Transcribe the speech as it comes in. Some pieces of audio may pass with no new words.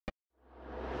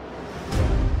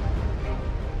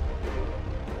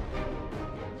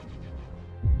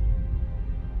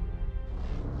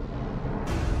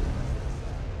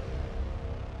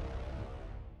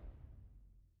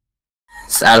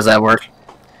How does that work?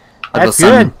 That's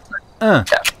good. I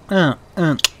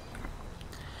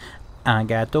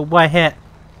got the white hat.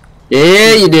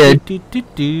 Yeah, you did.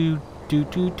 Do.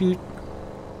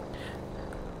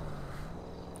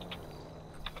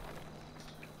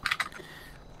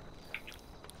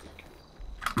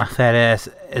 My fat ass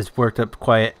has worked up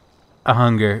quite a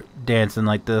hunger dancing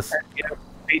like this. Yeah,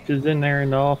 pizza's in there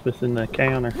in the office in the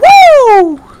counter.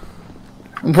 Woo!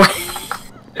 What?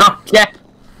 Oh, yeah.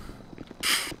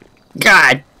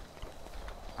 God.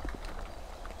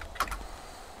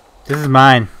 This is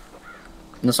mine.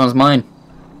 This one's mine.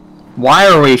 Why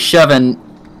are we shoving...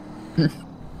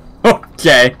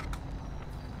 Okay.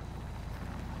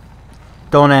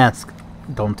 Don't ask.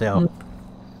 Don't tell.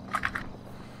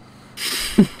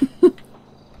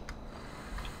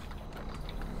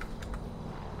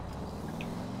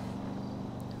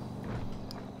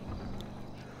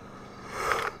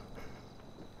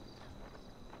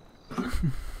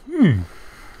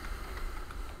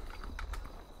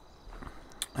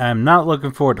 I'm not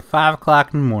looking forward to 5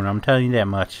 o'clock in the morning. I'm telling you that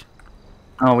much.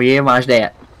 Oh, yeah, watch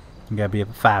that. You gotta be up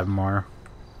at 5 tomorrow.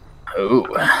 Oh.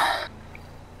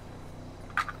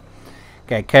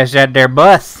 Gotta catch that there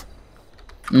bus.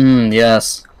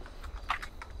 Yes.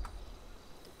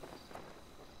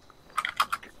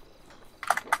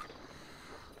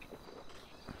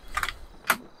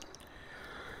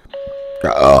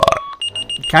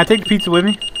 Can I take the pizza with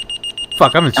me?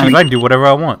 Fuck, I'm the chief. I can do whatever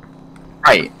I want.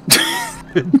 Right.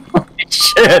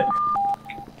 Shit.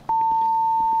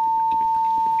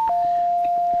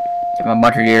 Get my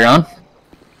motor gear on.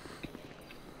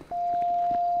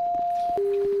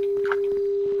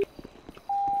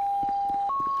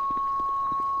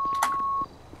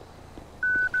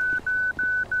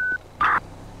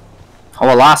 Oh,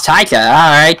 I lost Taika.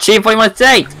 Alright, Chief, what do you want to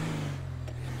take?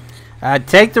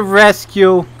 Take the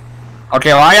rescue.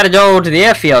 Okay, well, I gotta go to the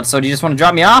airfield, so do you just want to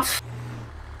drop me off?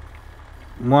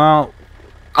 Well...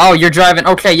 Oh, you're driving.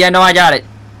 Okay, yeah, no, I got it.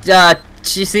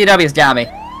 CW's got me.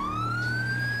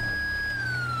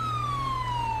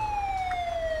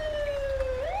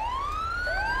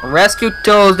 Rescue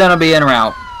tow's gonna be en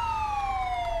route.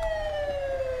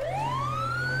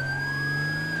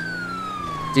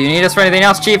 Do you need us for anything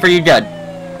else, Chief, or are you good?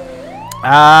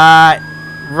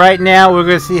 Right now we're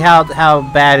gonna see how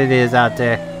bad it is out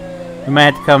there. We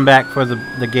might have to come back for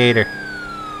the gator.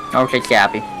 Okay,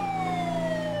 Cappy.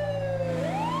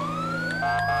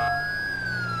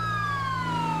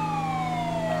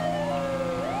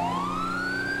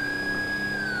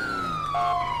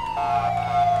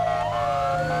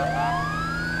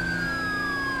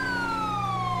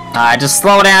 Alright, just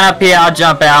slow down up here, I'll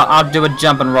jump out. I'll do a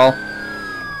jump and roll.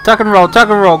 Tuck and roll,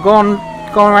 going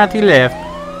around to your left.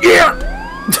 Yeah!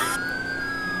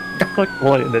 Like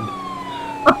landed.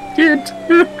 Good.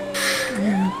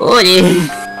 Oh, yeah.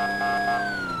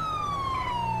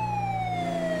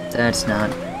 That's not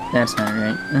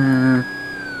right.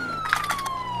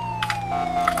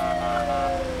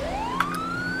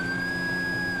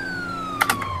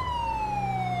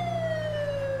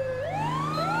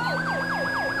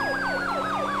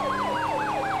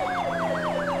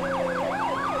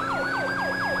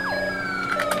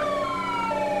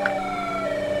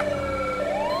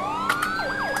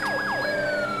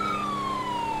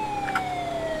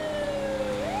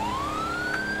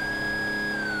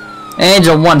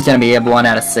 Angel 1's gonna be airborne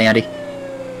out of Sandy.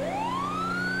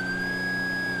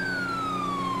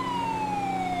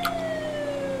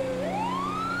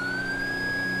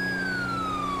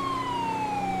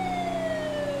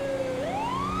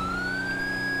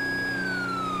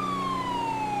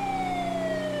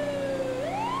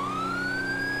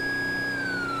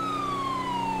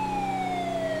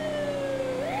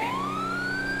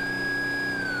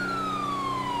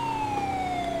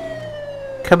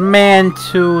 Command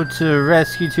to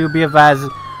rescue 2, be advised,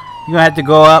 you're gonna have to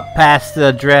go up past the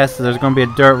address. There's gonna be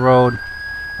a dirt road.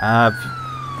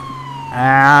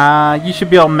 You should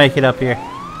be able to make it up here.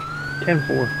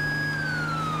 10-4.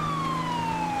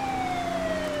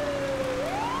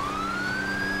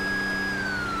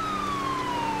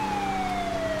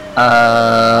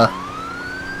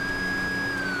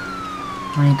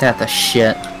 Ain't that the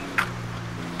shit?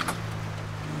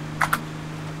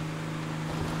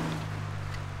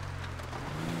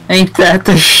 Ain't that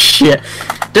the shit?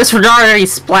 Disregard any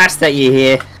splats that you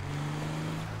hear.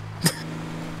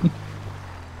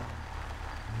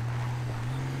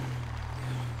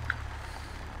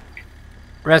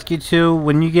 Rescue 2,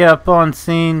 when you get up on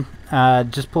scene,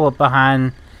 just pull up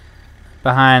behind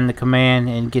the command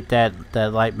and get that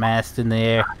light mast in the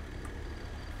air.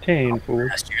 10-4.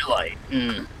 That's your light.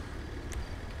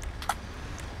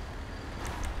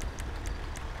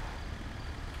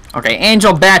 Okay,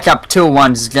 Angel Backup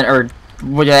 2-1's gonna, or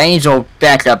well, yeah, Angel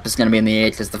Backup is gonna be in the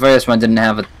 8 because the first one didn't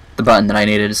have the button that I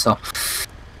needed. So.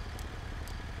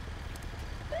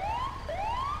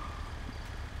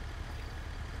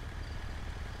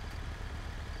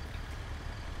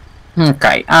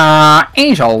 Okay,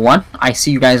 Angel 1, I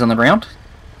see you guys on the ground.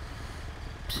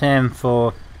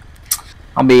 10-4.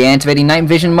 I'll be activating night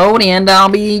vision mode, and I'll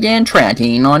begin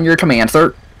tracking on your command,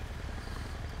 sir.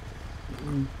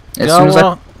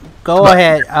 Go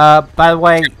ahead. By the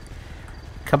way,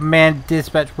 command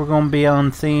dispatch, we're going to be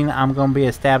on scene. I'm going to be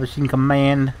establishing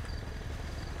command.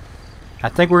 I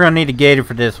think we're going to need a gator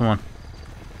for this one.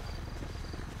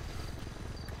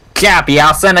 Copy,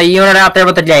 I'll send a unit out there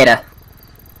with the data.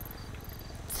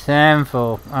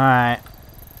 10-4. Alright.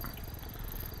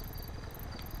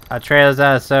 Our trailer's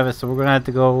out of service, so we're going to have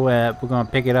to go, we're going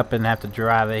to pick it up and have to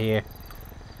drive it here.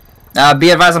 Be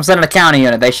advised, I'm sending a county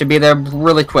unit. They should be there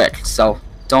really quick, so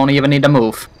don't even need to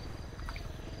move.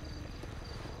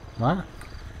 What?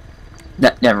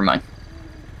 Never mind.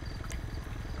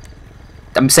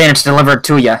 I'm saying it's delivered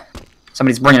to you.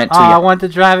 Somebody's bringing it to you. I want to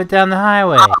drive it down the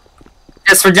highway.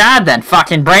 Disregard then.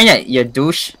 Fucking bring it, you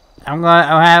douche. I'm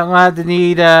gonna have to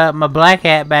need my black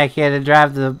hat back here to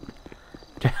drive the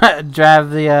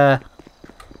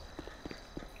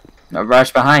No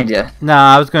brush behind you. No,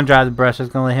 I was gonna drive the brush. I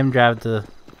was gonna let him drive the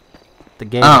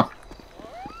gate. Oh.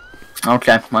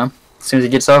 Okay, well, as soon as he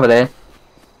gets over there.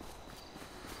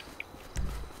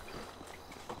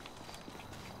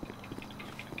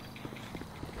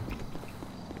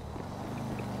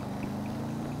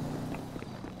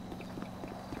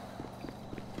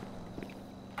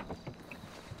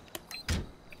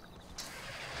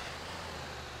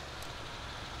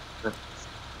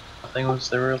 I think it was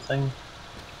the real thing.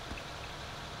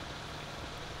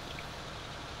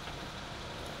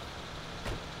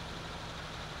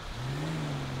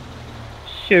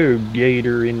 Show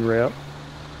gator in route.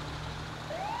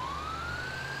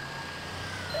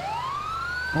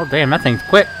 Oh damn, that thing's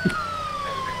quick.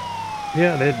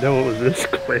 Yeah, I didn't know it was this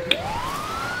quick.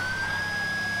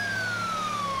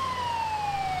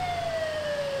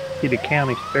 See, the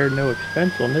county spared no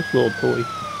expense on this little toy.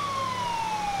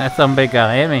 That some big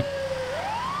guy hit me.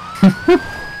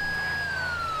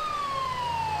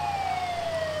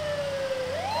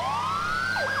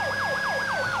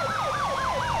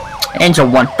 Angel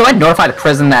 1, go ahead and notify the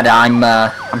prison that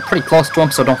I'm pretty close to him,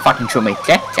 so don't fucking shoot me,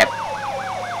 okay? Okay.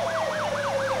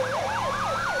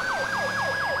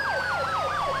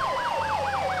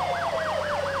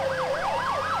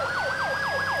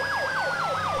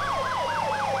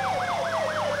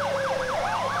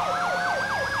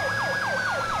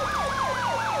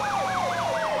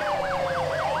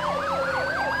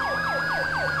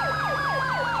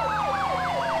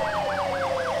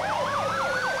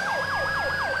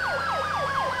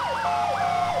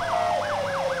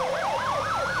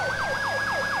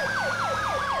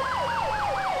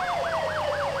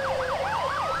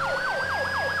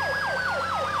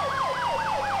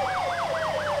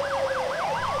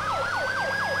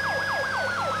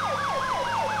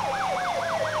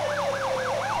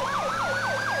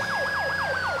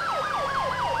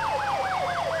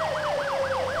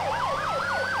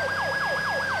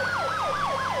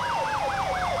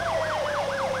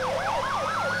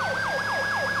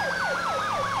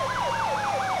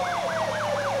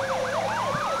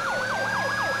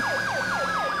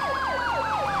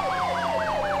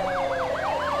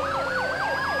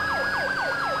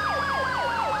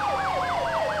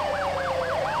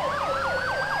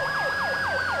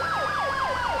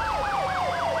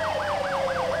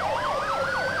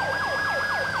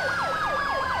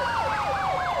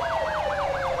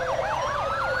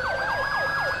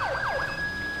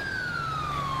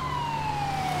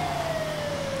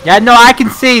 Yeah, no, I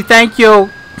can see. Thank you.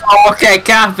 Oh, okay,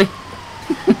 copy.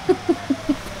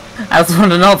 I just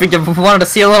wanted to know if you wanted to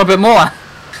see a little bit more.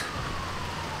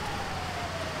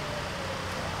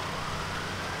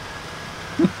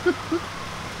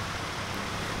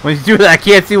 When you do that, I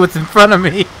can't see what's in front of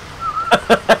me.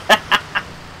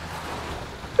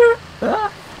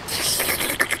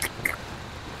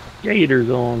 Gator's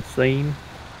on scene.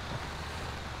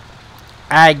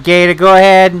 Alright, Gator, go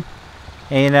ahead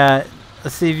and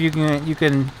let's see if you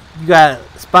got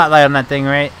a spotlight on that thing,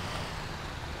 right?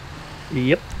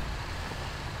 Yep.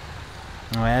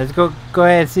 Alright, let's go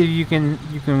ahead and see if you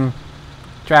can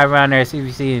drive around there and see if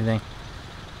you see anything.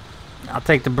 I'll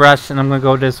take the brush and I'm gonna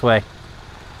go this way.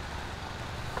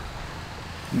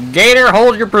 Gator,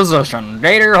 hold your position.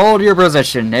 Gator, hold your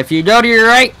position. If you go to your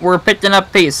right, we're picking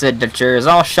up peace signatures.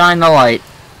 I'll shine the light.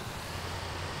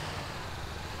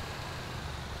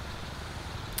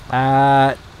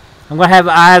 I'm gonna have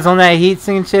eyes on that heat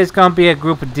sink shit. It's gonna be a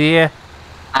group of deer.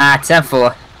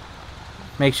 10-4.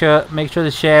 Make sure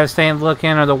the sheriff's staying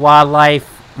looking or the wildlife.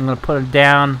 I'm gonna put them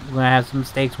down. We're gonna have some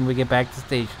mistakes when we get back to the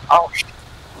station. Oh, shit.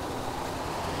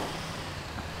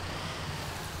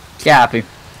 Copy.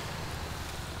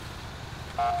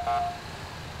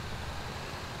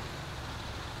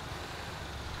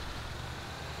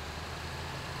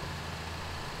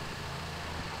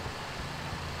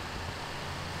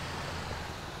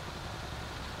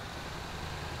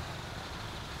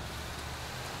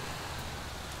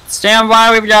 Stand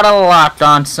by, we've got a lock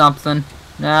on something.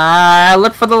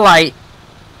 Look for the light.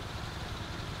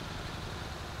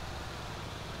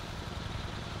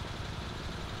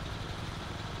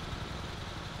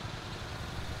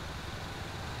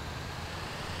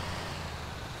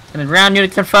 Can the ground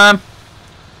unit confirm?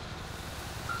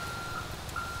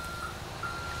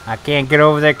 I can't get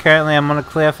over there currently. I'm on a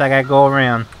cliff. I gotta go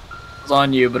around. It's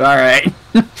on you, but alright.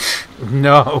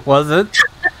 No, it wasn't.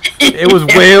 It was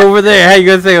way over there. How you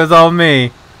gonna say it was on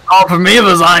me? Oh, for me it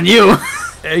was on you.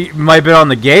 It might have been on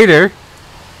the gator.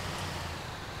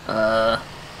 What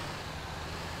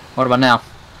about now?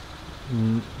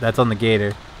 That's on the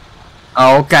gator.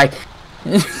 Oh, okay.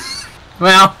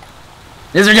 Well,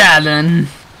 disregard then.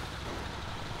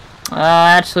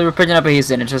 Actually, we're picking up a heat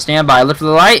signature. Stand by. Look for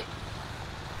the light.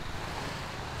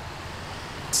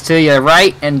 It's to your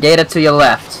right and data to your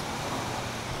left.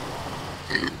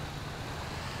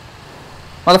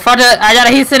 Motherfucker, I got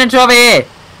a heat signature over here.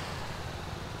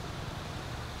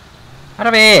 Right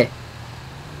over here.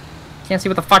 Can't see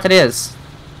what the fuck it is.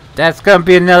 That's gonna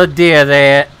be another deer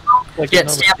there. Get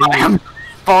stand by. I'm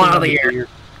falling out of the air.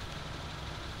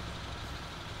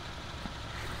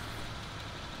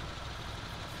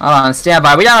 Hold on, stand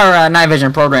by. We got our night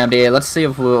vision programmed here. Let's see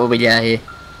what we got here.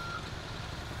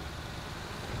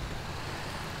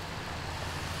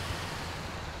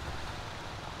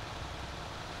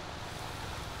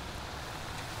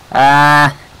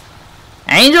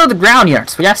 Angel of the ground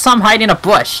units. We got some hiding in a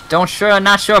bush. Not sure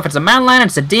if it's a mountain lion,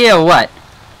 it's a deer, or what.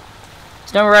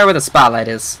 Just know right where the spotlight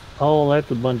is. Oh,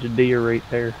 that's a bunch of deer right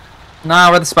there.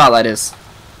 Nah, where the spotlight is.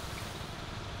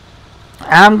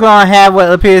 I'm gonna have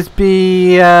what appears to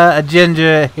be a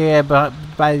ginger here by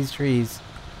these trees.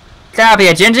 Copy,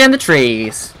 a ginger in the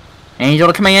trees. Angel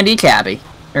to command E copy.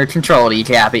 Or control E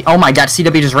copy. Oh my god,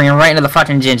 CW just ran right into the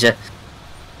fucking ginger.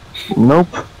 Nope.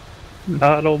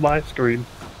 Not on my screen.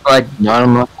 But Not on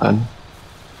my side.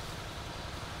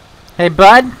 Hey,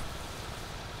 bud.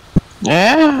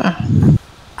 Yeah.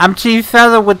 I'm Chief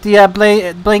Feather with the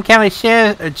Blaine County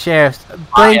Sheriff's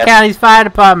Blaine yes. County's Fire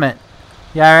Department.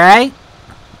 You alright?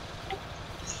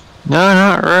 No,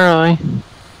 not really.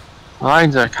 My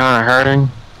legs are kind of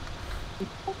hurting.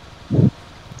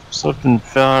 Slipped and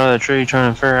fell out of the tree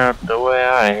trying to figure out the way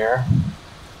out of here.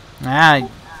 Alright. They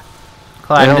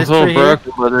Climb don't this feel tree here.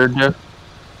 broken, but they're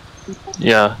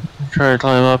yeah. Tried to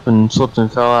climb up and slipped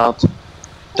and fell out.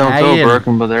 Don't feel yeah.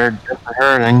 broken, but they're definitely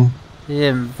hurting. You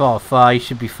didn't fall far. You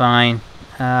should be fine.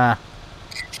 Can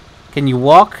you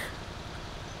walk?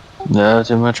 No,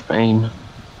 too much pain.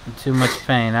 Too much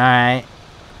pain. Alright.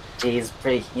 jeez,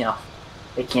 pretty,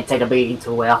 they can't take a beating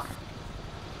too well.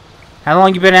 How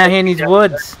long you been out here in these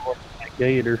woods?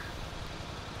 Gator.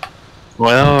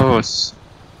 Well, it was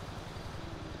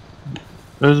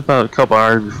about a couple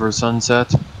hours before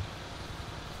sunset.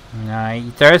 Alright,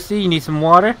 you thirsty? You need some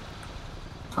water?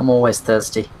 I'm always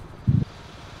thirsty.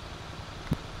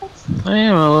 I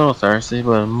am a little thirsty,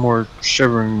 but I'm more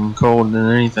shivering and cold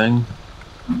than anything.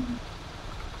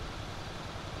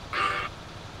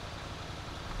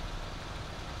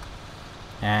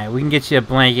 Alright, we can get you a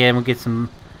blanket and we'll get some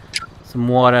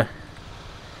water.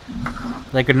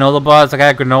 Like granola bars, I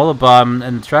got a granola bar in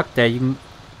the truck there. You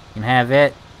can have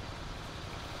it.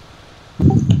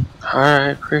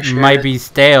 Alright, appreciate it. Might be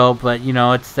stale, but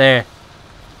it's there.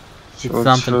 It's So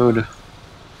something. Food.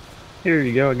 Here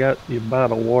you go, I got you a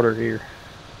bottle of water here.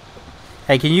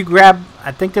 Hey, can you grab?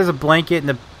 I think there's a blanket in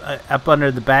the up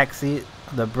under the back seat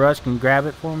of the brush. Can you grab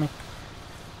it for me?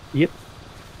 Yep.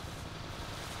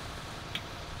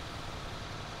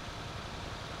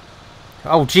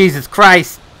 Oh Jesus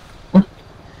Christ!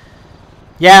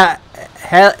 Yeah,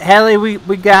 Helly,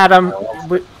 we got him.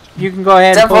 You can go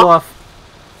ahead and pull off.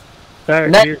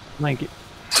 Alright, No. here, blanket.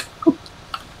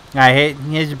 Alright,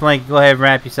 here's your blanket. Go ahead and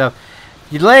wrap yourself.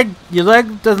 Your leg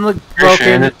doesn't look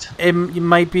broken. Appreciate It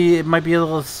might be a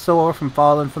little sore from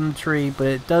falling from the tree,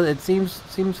 but it seems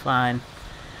fine.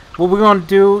 What we're gonna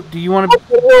do? Do you want to?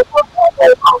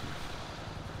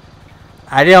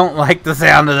 I don't like the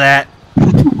sound of that.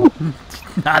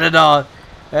 Not at all.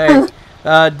 Hey,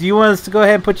 Do you want us to go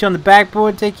ahead and put you on the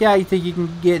backboard, take you out? You think you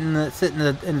can get in the sit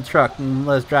in the truck and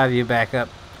let us drive you back up,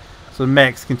 so the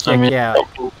medics can check you out?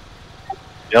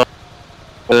 Yep.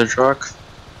 For the truck.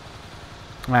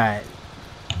 All right.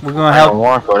 We're gonna help. I don't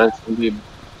want, but it's gonna be.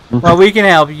 Well, we can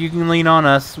help. You can lean on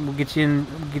us. We'll get you in.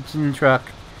 We'll get you in the truck.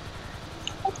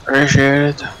 Appreciate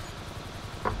it.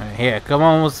 All right, here, come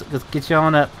on. Let's get you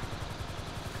on up.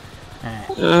 All right.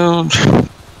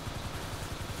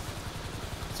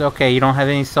 It's okay. You don't have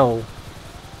any soul.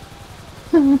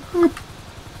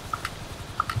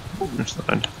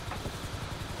 Understood.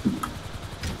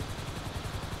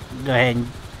 Go ahead and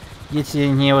get you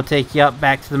in here. We'll take you up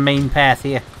back to the main path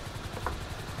here.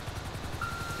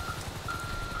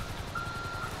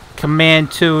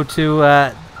 Command 2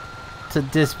 to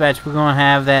dispatch. We're gonna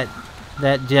have that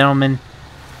gentleman.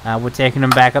 We're taking him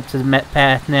back up to the met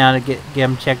path now to get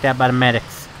him checked out by the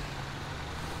medics.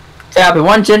 Copy.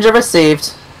 1 ginger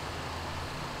received.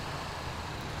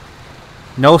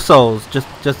 No souls, just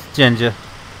ginger.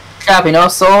 Copy. No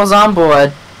souls on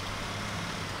board.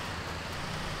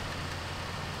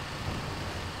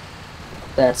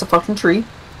 That's a fucking tree.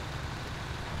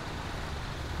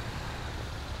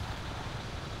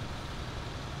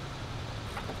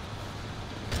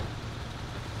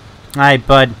 Alright,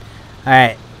 bud.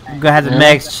 Alright. I'm gonna have the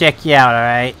medics check you out,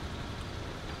 alright?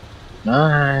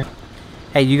 Alright.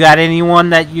 Hey, you got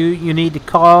anyone that you need to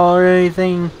call or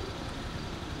anything?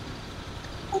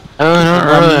 No, not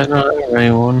really. I don't have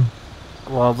anyone.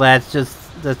 Well, that's just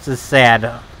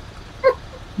sad.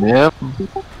 Yep.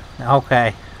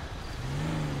 Okay.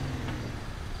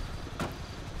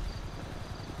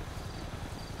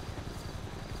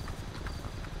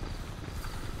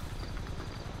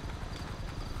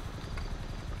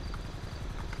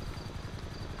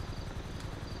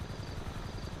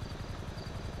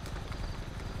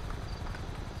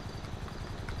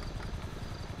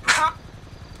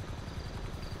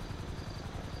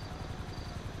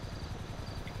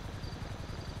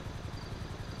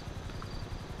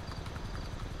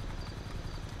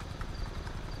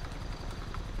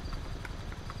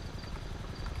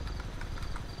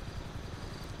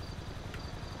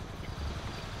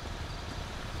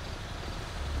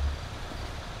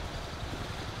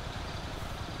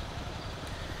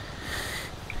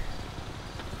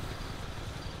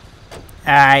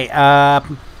 Alright,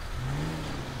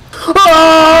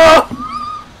 Oh!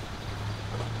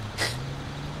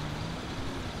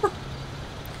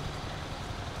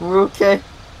 We're okay.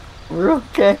 We're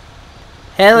okay.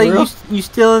 Haley, you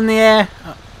still in the air?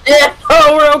 Yeah,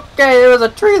 oh, we're okay. There was a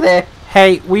tree there.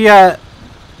 Hey, we're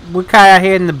kinda out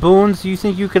here in the boons. You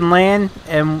think you can land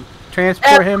and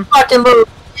transport him? Fucking move.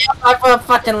 Yeah, I'm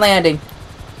fucking landing.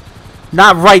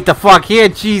 Not right the fuck here,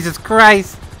 Jesus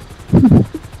Christ!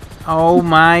 Oh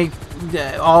my,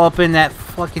 all up in that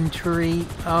fucking tree.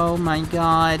 Oh my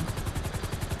god.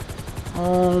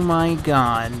 Oh my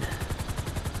god.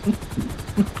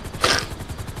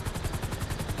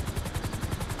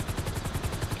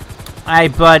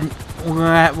 Alright, bud.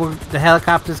 The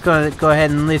helicopter's gonna go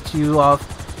ahead and lift you off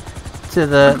to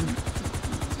the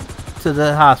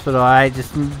hospital. Alright,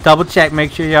 just double check,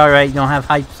 make sure you're alright. You don't have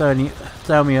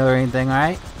hypothermia or anything.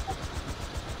 Alright.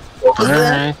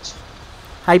 Alright.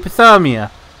 Hypothermia.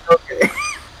 Okay.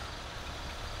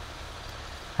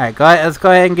 Alright, go ahead. Let's go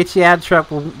ahead and get you out of the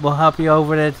truck. We'll help you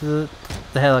over there to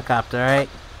the helicopter. Alright.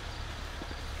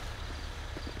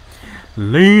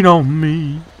 Lean on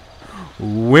me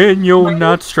when you're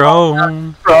not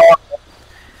strong.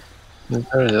 This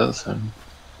side or the other side?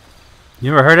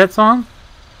 You ever heard that song?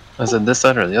 I said this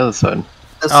side or the other side?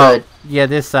 This side. Yeah,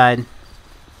 this side.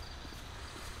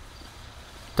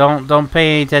 Don't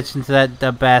pay any attention to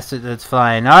that bastard that's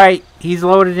flying. Alright, he's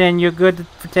loaded in. You're good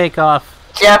for takeoff.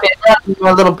 Copy,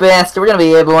 my little bastard. We're gonna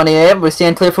be airborne here. We're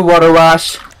staying clear for water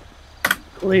wash.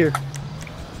 Clear.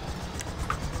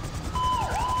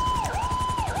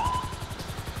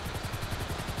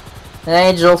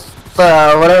 Angel,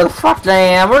 whatever the fuck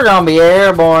they am, we're gonna be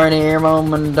airborne here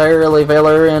momentarily,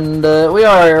 fella, and we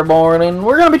are airborne, and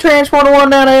we're gonna be transporting one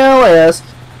down to LS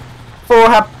for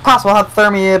possible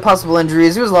hypothermia, possible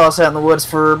injuries. He was lost out in the woods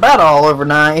for about all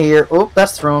overnight here. Oh,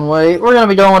 that's the wrong way. We're gonna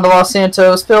be going to Los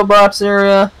Santos, pillbox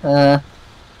area. Yeah.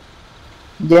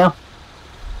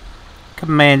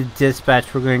 Command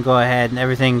dispatch. We're gonna go ahead and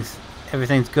everything's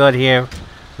good here.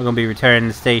 We're gonna be returning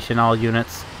to the station. All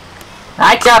units.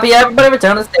 I copy. Everybody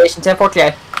return to the station.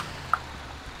 10-4K.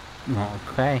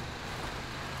 Okay.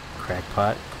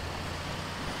 Crackpot.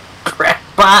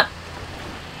 Crackpot.